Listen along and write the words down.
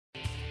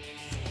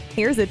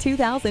Here's a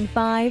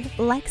 2005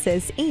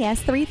 Lexus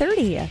ES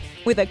 330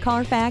 with a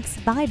Carfax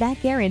buyback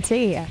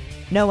guarantee,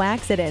 no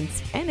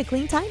accidents, and a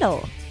clean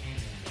title.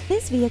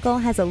 This vehicle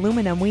has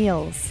aluminum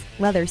wheels,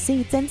 leather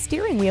seats, and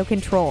steering wheel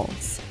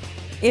controls.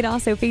 It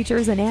also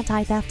features an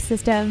anti-theft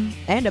system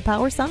and a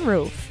power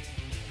sunroof.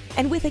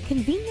 And with a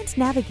convenient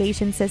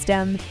navigation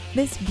system,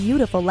 this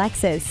beautiful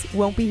Lexus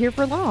won't be here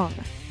for long.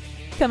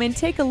 Come and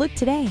take a look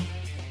today.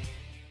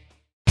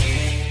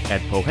 At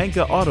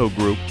Pohanka Auto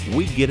Group,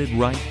 we get it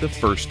right the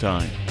first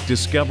time.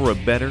 Discover a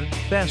better,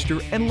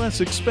 faster, and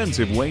less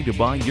expensive way to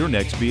buy your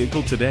next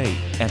vehicle today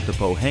at the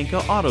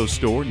Pohanka Auto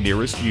Store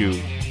nearest you.